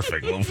 Okay,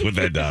 perfect. We'll put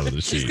that down on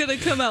the sheet. She's going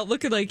to come out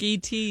looking like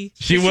E.T.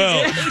 She will.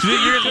 Lex,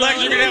 you're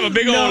going to have a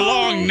big old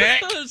long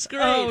neck. That's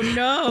great. Oh,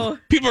 no.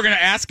 People are going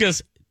to ask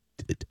us,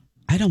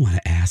 I don't want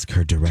to ask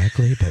her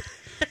directly, but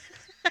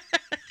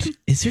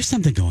is there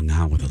something going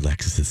on with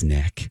Alexis's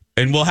neck?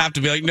 And we'll have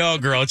to be like, no,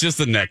 girl, it's just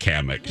the neck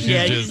hammock.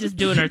 She's just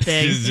doing her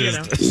thing. She's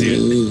just,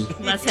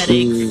 less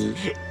headaches.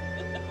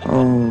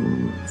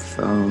 That's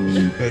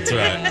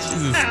right.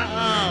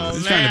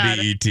 She's trying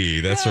to be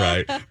E.T. That's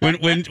right.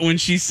 When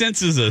she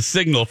senses a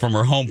signal from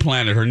her home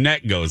planet, her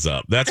neck goes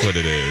up. That's what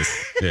it is.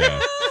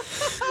 Yeah.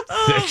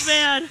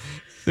 Man.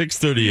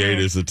 6:38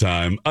 is the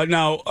time.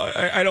 Now,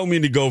 I don't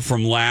mean to go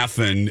from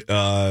laughing.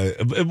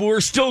 We're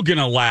still going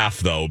to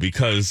laugh, though,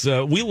 because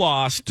we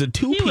lost 2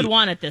 people. He would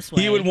want it this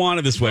way. He would want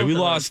it this way. We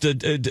lost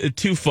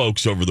 2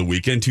 folks over the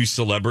weekend, 2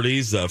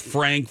 celebrities.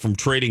 Frank from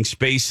Trading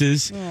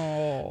Spaces.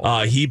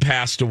 He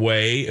passed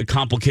away.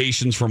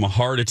 Complications from a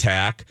heart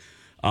attack.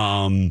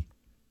 I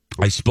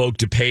spoke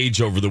to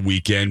Paige over the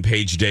weekend,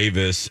 Paige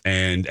Davis,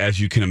 and as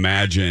you can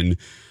imagine,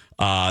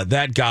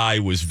 that guy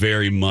was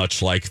very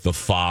much like the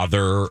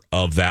father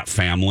of that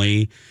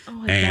family.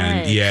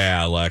 And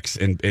yeah, Lex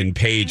and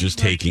Paige is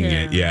taking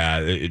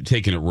it.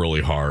 Taking it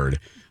really hard.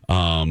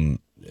 He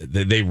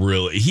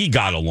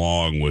got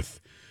along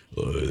with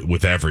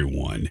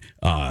everyone.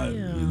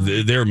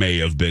 There may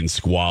have been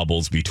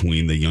squabbles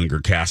between the younger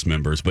cast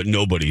members, but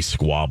nobody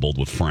squabbled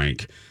with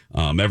Frank.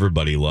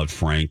 Everybody loved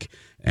Frank.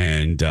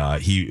 And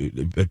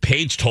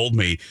Paige told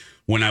me,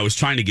 when I was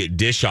trying to get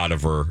Dish out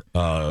of her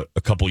a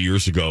couple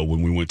years ago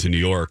when we went to New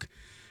York,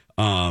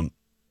 I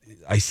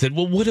said,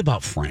 well, what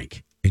about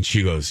Frank? And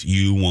she goes,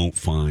 you won't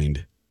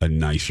find a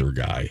nicer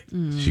guy.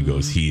 She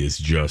goes, he is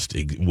just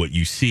what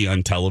you see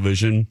on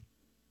television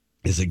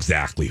is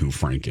exactly who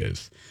Frank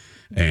is.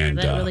 And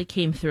that really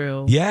came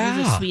through. Yeah.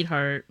 He's a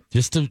sweetheart.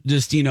 Just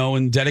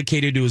and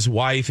dedicated to his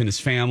wife and his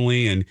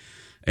family and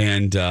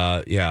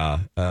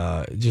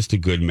just a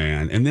good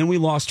man. And then we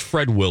lost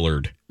Fred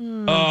Willard.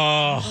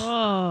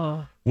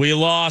 We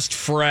lost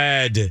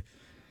Fred.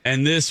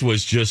 And this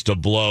was just a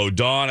blow.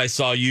 Dawn, I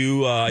saw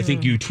you, I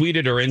think you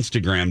tweeted or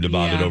Instagrammed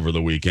about it over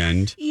the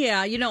weekend.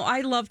 Yeah,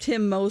 I loved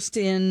him most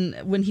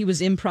when he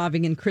was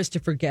improvising in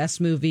Christopher Guest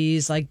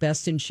movies like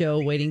Best in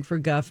Show, Waiting for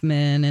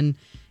Guffman, and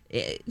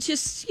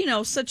just,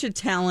 such a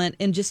talent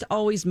and just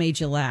always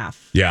made you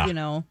laugh.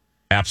 Yeah,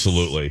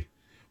 absolutely.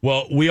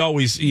 Well, we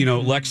always,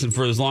 Lex, and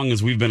for as long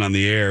as we've been on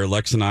the air,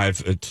 Lex and I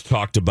have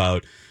talked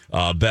about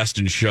Best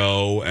in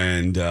Show,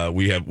 and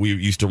we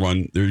used to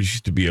run. There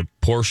used to be a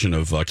portion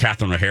of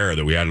Catherine O'Hara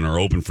that we had in our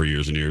open for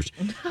years and years.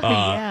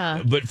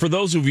 But for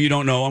those of you who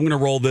don't know, I'm going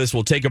to roll this.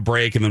 We'll take a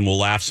break and then we'll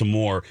laugh some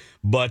more.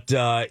 But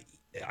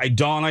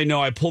Dawn, I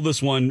know I pulled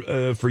this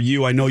one for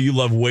you. I know you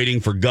love Waiting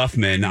for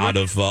Guffman out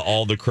of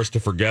all the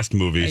Christopher Guest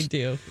movies. I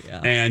do.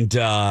 Yeah. And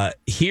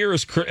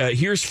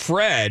here's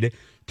Fred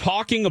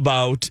talking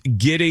about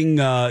getting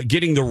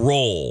the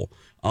role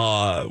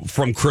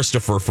from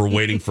Christopher for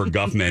Waiting for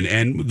Guffman.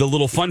 And the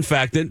little fun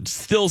fact that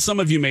still some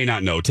of you may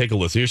not know. Take a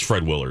listen. Here's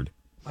Fred Willard.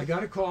 I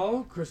got a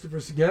call.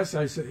 Christopher's a guest.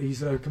 He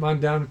said, come on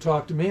down and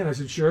talk to me. And I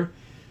said, sure.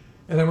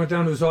 And I went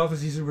down to his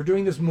office. He said, we're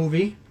doing this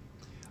movie.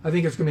 I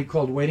think it's going to be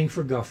called Waiting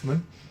for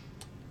Guffman.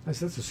 I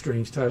said, that's a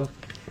strange title.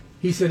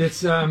 He said,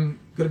 it's going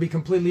to be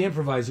completely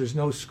improvised. There's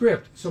no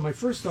script. So my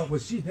first thought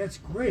was, gee, that's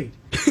great.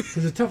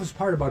 Because the toughest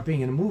part about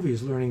being in a movie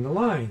is learning the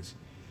lines.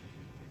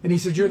 And he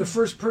said, you're the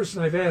first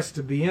person I've asked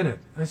to be in it.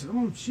 I said,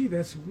 oh, gee,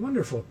 that's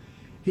wonderful.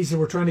 He said,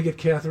 we're trying to get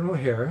Catherine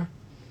O'Hara.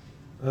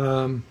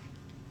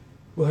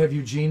 We'll have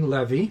Eugene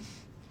Levy.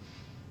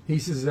 He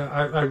says,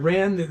 I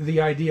ran the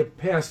idea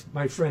past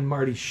my friend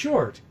Marty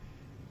Short.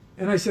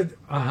 And I said,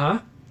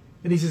 uh-huh.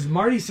 And he says,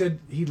 Marty said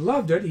he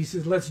loved it. He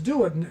says, let's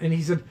do it. And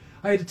he said,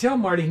 I had to tell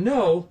Marty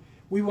no,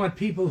 we want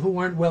people who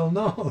aren't well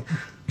known.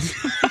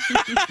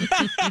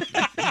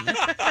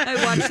 I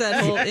watched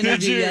that whole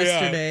interview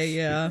yesterday.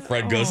 Yeah.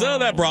 Fred goes, "Oh,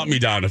 that brought me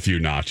down a few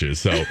notches."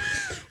 So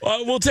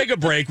we'll take a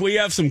break. We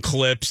have some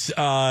clips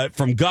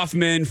from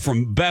Guffman,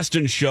 from Best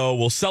in Show.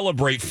 We'll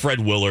celebrate Fred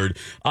Willard.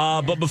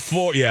 But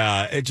before,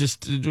 it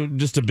just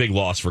a big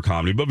loss for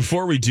comedy. But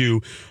before we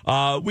do,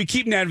 we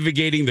keep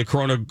navigating the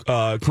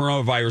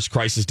coronavirus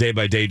crisis day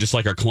by day, just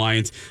like our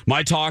clients.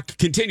 My Talk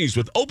continues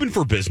with Open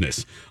for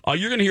Business.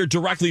 You're going to hear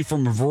directly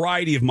from a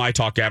variety of My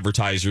Talk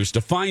advertisers to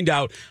find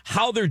out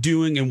how they're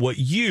doing and what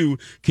you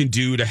can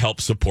do to help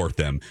support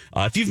them.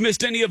 If you've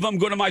missed any of them,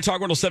 go to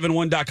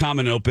mytalk1071.com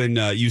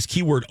and use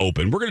keyword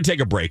open. We're going to take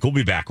a break. We'll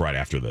be back right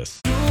after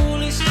this.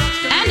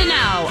 And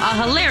now,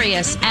 a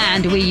hilarious,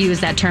 and we use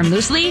that term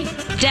loosely,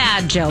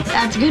 dad joke.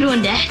 That's a good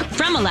one, Dad.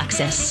 From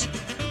Alexis.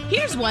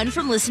 Here's one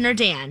from listener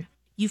Dan.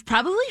 You've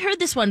probably heard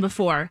this one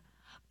before,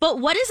 but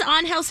what is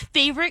Angel's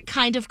favorite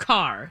kind of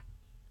car?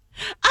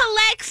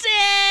 Alexis!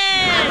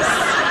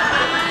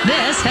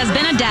 This has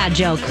been a dad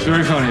joke.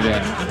 Very funny,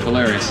 Dad.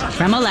 Hilarious.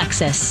 From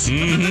Alexis.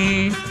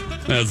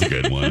 Mm-hmm. That's a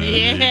good one. Yeah.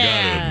 You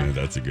gotta admit,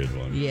 that's a good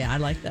one. Yeah, I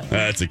like that one.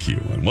 That's a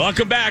cute one.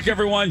 Welcome back,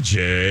 everyone.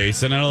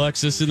 Jason and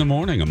Alexis in the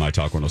morning on My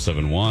Talk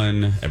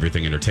 1071.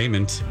 Everything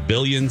Entertainment.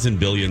 Billions and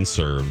billions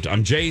served.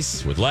 I'm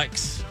Jace with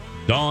Lex,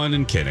 Dawn,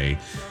 and Kenny.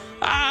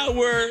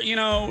 We're,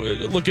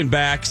 looking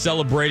back,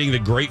 celebrating the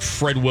great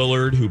Fred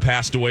Willard, who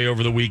passed away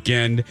over the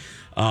weekend.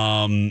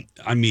 The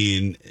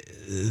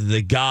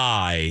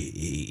guy,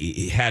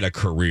 he had a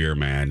career,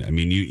 man. I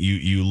mean,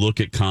 you look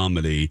at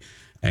comedy,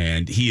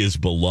 and he is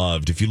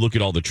beloved. If you look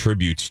at all the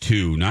tributes,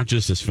 too, not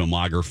just his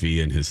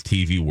filmography and his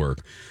TV work,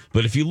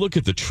 but if you look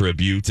at the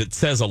tributes, it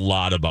says a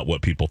lot about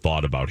what people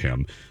thought about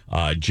him.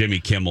 Jimmy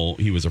Kimmel,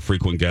 he was a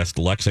frequent guest.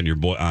 Lex and your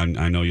boy,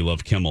 I know you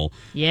love Kimmel.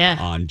 Yeah.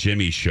 On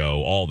Jimmy's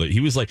show, he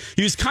was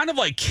kind of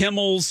like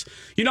Kimmel's.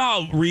 You know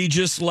how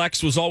Regis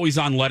Lex was always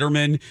on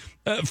Letterman?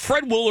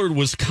 Fred Willard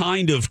was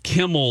kind of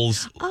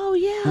Kimmel's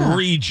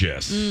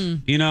Regis,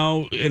 in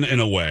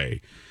a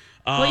way.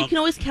 Well, you can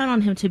always count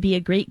on him to be a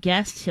great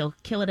guest. He'll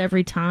kill it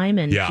every time,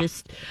 and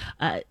just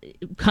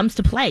comes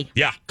to play.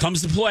 Yeah,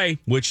 comes to play,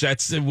 which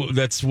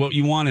that's what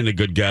you want in a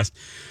good guest.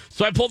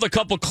 So I pulled a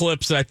couple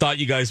clips that I thought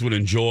you guys would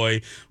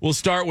enjoy. We'll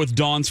start with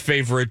Dawn's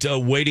favorite,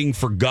 Waiting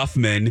for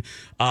Guffman.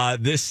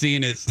 This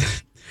scene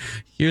is...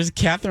 Here's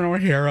Catherine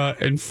O'Hara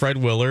and Fred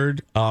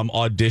Willard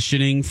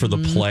auditioning for the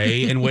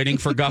play and Waiting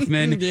for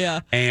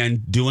Guffman,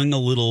 and doing a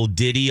little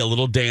ditty, a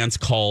little dance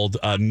called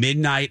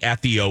Midnight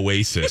at the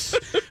Oasis.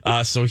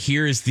 So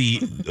here's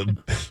the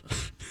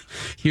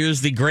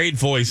great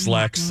voice,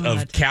 Lex,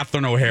 of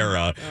Catherine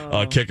O'Hara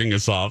kicking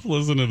us off.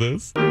 Listen to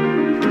this.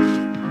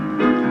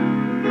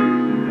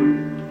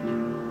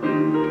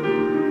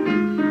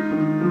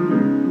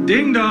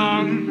 Ding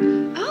dong.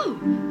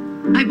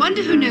 I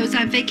wonder who knows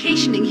I'm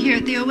vacationing here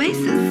at the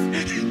Oasis.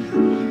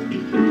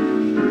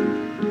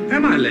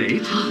 Am I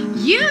late?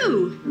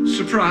 You!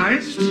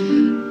 Surprised?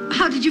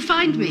 How did you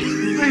find me?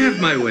 I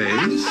have my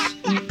ways.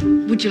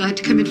 Would you like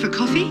to come in for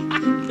coffee?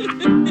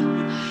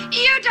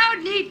 You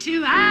don't need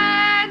to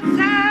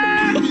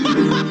answer.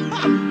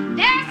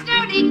 There's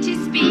no need to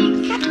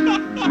speak.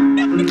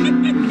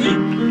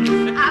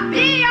 I'll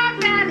be your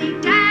belly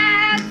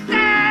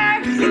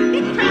dancer.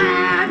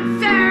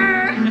 Prancer.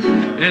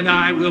 And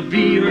I will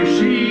be your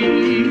sheep.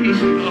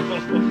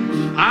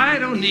 I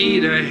don't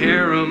need a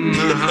harem,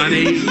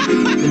 honey.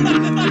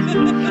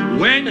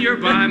 When you're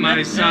by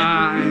my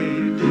side,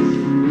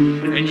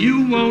 and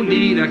you won't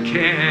need a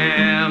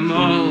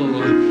camel.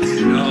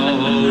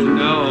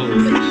 No.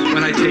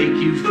 When I take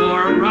you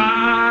for a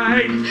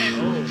ride.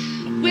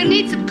 We'll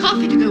need some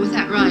coffee to go with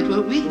that ride,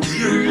 won't we?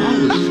 You're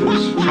always full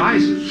of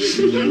surprises.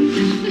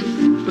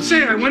 But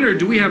say, I wonder,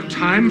 do we have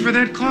time for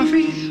that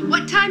coffee?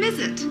 What time is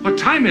it? What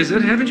time is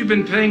it? Haven't you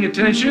been paying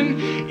attention?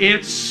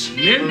 It's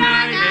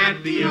midnight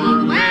at the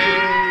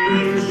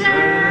Oasis.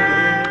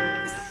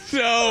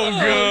 So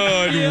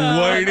good.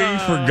 Waiting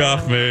for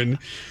Guffman,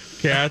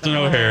 Catherine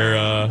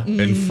O'Hara,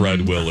 and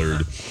Fred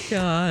Willard.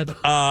 God.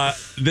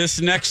 This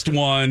next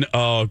one,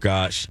 oh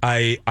gosh,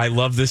 I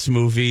love this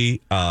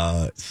movie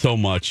so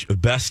much.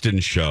 Best in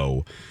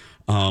Show.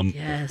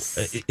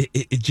 Yes.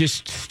 It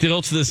just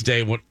still to this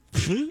day one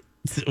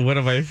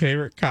of my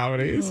favorite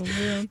comedies. Oh,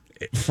 man.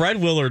 Fred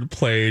Willard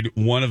played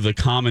one of the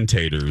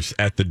commentators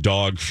at the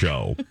dog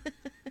show.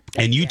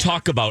 And you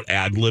talk about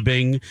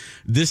ad-libbing.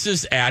 This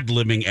is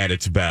ad-libbing at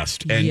its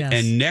best.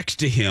 And next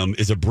to him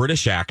is a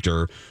British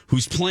actor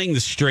who's playing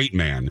the straight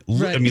man.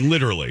 Right. I mean,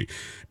 literally.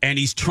 And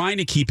he's trying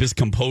to keep his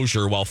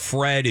composure while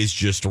Fred is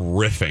just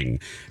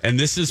riffing. And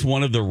this is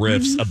one of the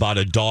riffs about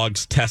a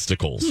dog's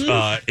testicles.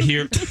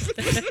 Here,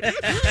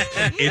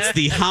 it's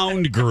the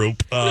Hound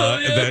Group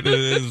that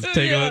is.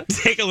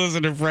 Take a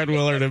listen to Fred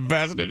Willard and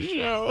Best in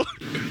Show.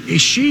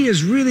 She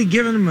is really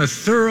giving him a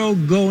thorough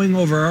going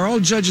over. Are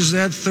all judges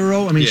that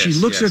thorough? I mean, she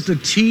looks at the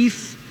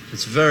teeth.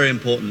 It's very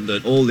important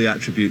that all the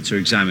attributes are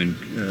examined.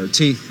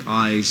 Teeth,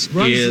 eyes,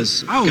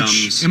 ears,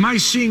 gums. Am I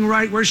seeing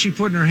right? Where's she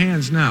putting her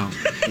hands now?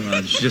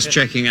 She's just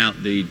checking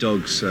out the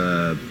dog's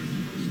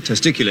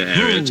testicular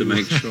area to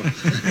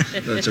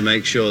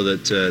make sure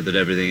that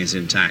everything is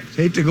intact.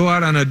 Hate to go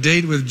out on a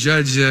date with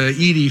Judge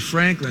Edie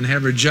Franklin,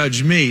 have her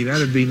judge me.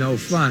 That'd be no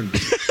fun.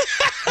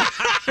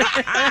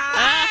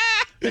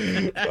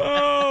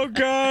 Oh,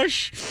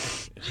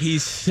 gosh.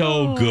 He's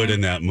so good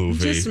in that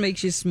movie. Just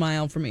makes you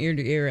smile from ear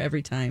to ear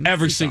every time.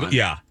 Every single,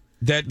 yeah.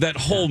 That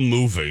whole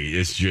movie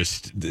is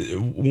just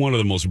one of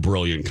the most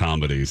brilliant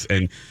comedies.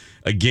 And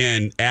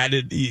again,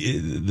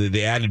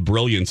 the added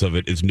brilliance of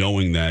it is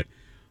knowing that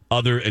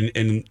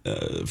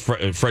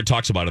Fred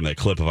talks about in that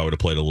clip, if I would have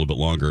played a little bit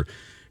longer,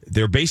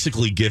 they're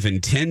basically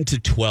given 10 to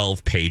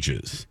 12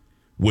 pages,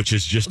 which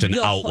is just an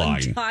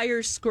outline.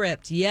 Entire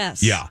script,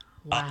 yes. Yeah.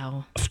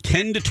 Wow.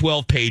 10 to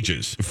 12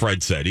 pages,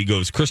 Fred said. He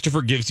goes,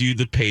 Christopher gives you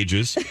the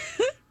pages,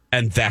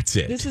 and that's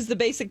it. This is the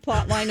basic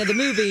plot line of the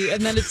movie,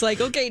 and then it's like,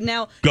 okay,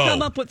 now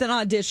come up with an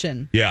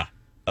audition. Yeah.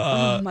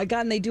 Oh, my God,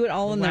 and they do it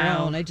all on their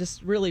own. I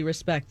just really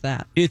respect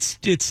that.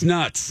 It's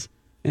nuts.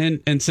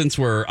 And since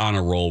we're on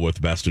a roll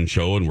with Best in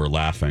Show and we're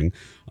laughing,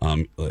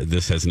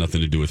 this has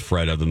nothing to do with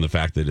Fred other than the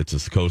fact that it's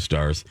his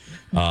co-stars.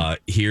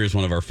 Here's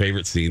one of our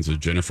favorite scenes with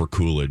Jennifer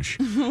Coolidge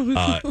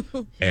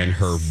and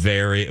her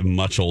very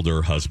much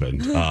older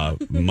husband.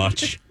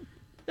 Much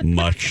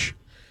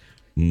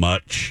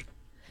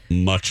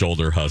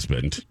older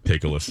husband.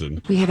 Take a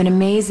listen. We have an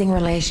amazing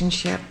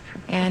relationship,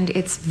 and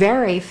it's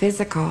very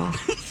physical.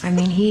 I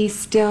mean, he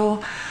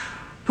still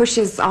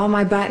pushes all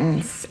my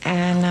buttons,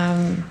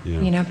 and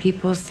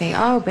people say,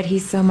 oh, but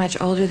he's so much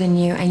older than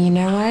you. And you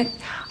know what?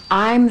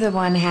 I'm the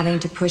one having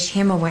to push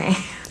him away.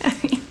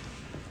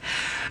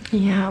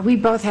 Yeah, we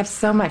both have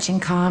so much in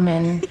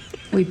common.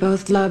 We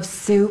both love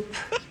soup,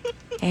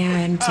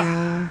 and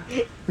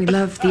we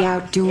love the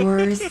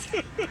outdoors.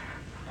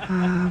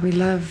 We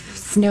love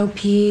snow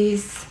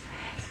peas,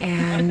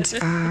 and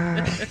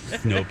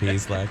snow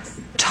peas, Lex.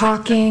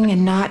 Talking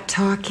and not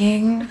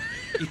talking.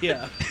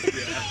 Yeah.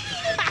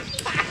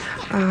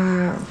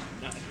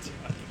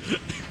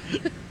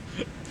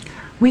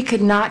 We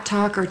could not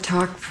talk or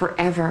talk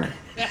forever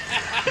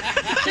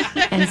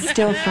and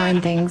still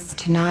find things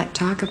to not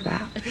talk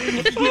about.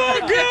 Oh,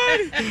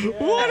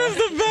 God. One of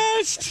the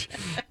best.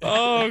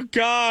 Oh,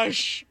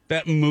 gosh.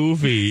 That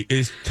movie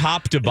is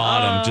top to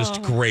bottom,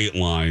 just great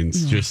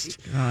lines.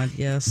 God,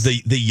 yes.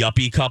 The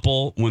yuppie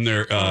couple when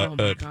they're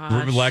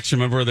Lex,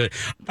 remember that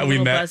we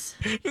met?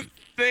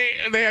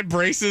 They had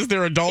braces,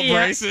 they're adult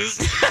braces.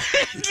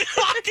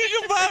 Talking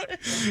about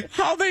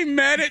how they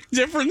met at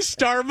different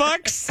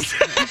Starbucks.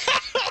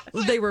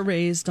 They were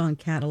raised on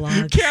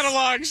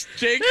catalogs.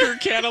 Jake Kirk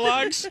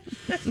catalogs.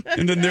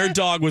 And then their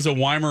dog was a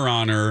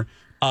Weimaraner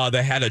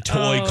that had a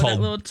toy called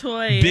little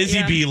toy.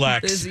 Busy Bee,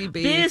 Lex. Busy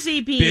Bee.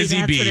 Busy Bee. Busy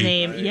That's Bee. the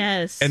name.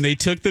 Yes. And they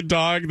took the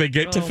dog. They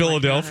get to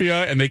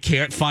Philadelphia and they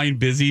can't find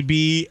Busy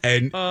Bee,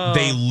 and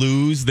they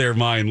lose their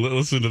mind.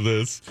 Listen to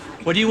this.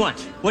 What do you want?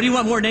 What do you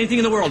want more than anything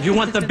in the world? You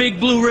want the big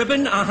blue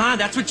ribbon?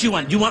 That's what you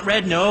want. You want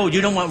red? No, you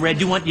don't want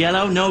red. You want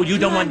yellow? No, you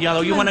don't want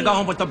yellow. You want to go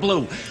home with the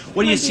blue.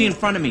 What do you see in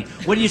front of me?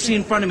 What do you see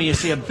in front of me? You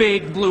see a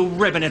big blue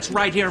ribbon. It's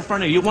right here in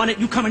front of you. You want it?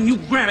 You come and you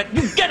grab it.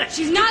 You get it.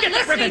 She's not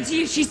listening to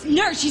you. She's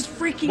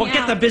freaking out. Well,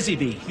 get the Busy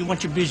Bee. You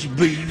want your Busy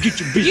Bee. You get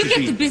your Busy Bee. You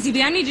get the Busy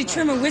Bee. I need to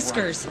trim her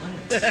whiskers.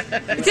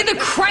 It's in the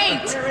crate.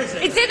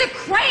 It's in the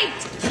crate.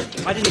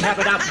 Why didn't you have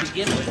it out to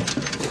begin with?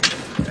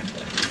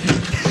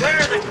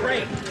 Where's the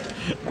crate?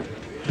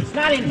 It's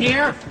not in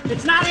here.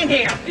 It's not in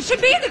here. It should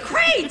be in the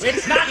crate.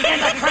 It's not in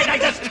the crate. I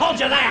just told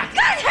you that.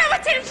 God,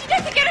 Hamilton, if she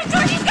doesn't get it,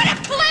 she's going to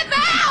flip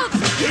out.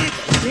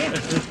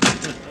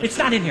 It's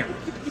not in here.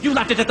 You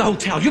left it at the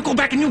hotel. You go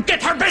back and you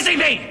get her Busy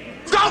Bee.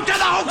 Go to the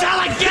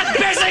hotel and get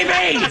Busy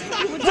Bee.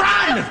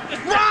 Run.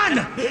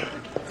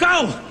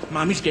 Go.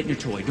 Mommy's getting your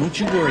toy. Don't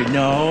you worry.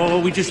 No,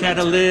 we had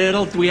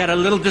a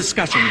little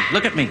discussion.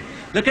 Look at me.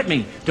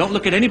 Don't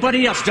look at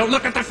anybody else. Don't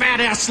look at the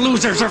fat-ass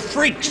losers or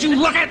freaks. You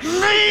look at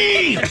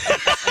me!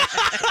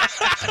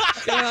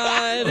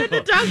 God.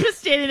 The dog was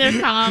standing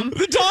there calm.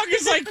 The dog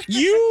is like,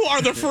 you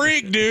are the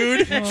freak,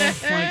 dude. Oh, my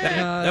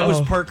God. That was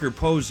Parker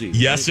Posey.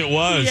 Yes, it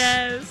was.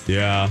 Yes.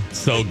 Yeah,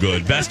 so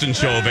good. Best in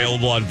Show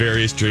available on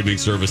various streaming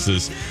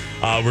services.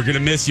 We're going to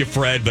miss you,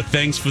 Fred, but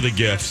thanks for the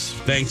gifts.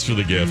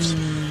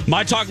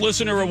 My Talk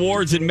listener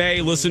rewards in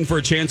May. Listen for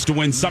a chance to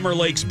win Summer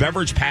Lake's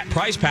beverage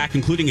prize pack,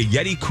 including a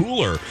Yeti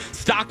cooler,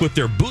 stocked with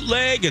their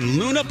bootleg and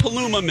Luna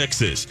Paluma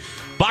mixes,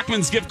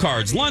 Bachman's gift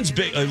cards, Lund's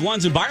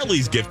and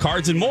Byerly's gift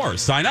cards, and more.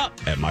 Sign up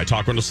at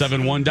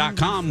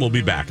mytalk1071.com. We'll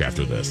be back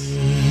after this.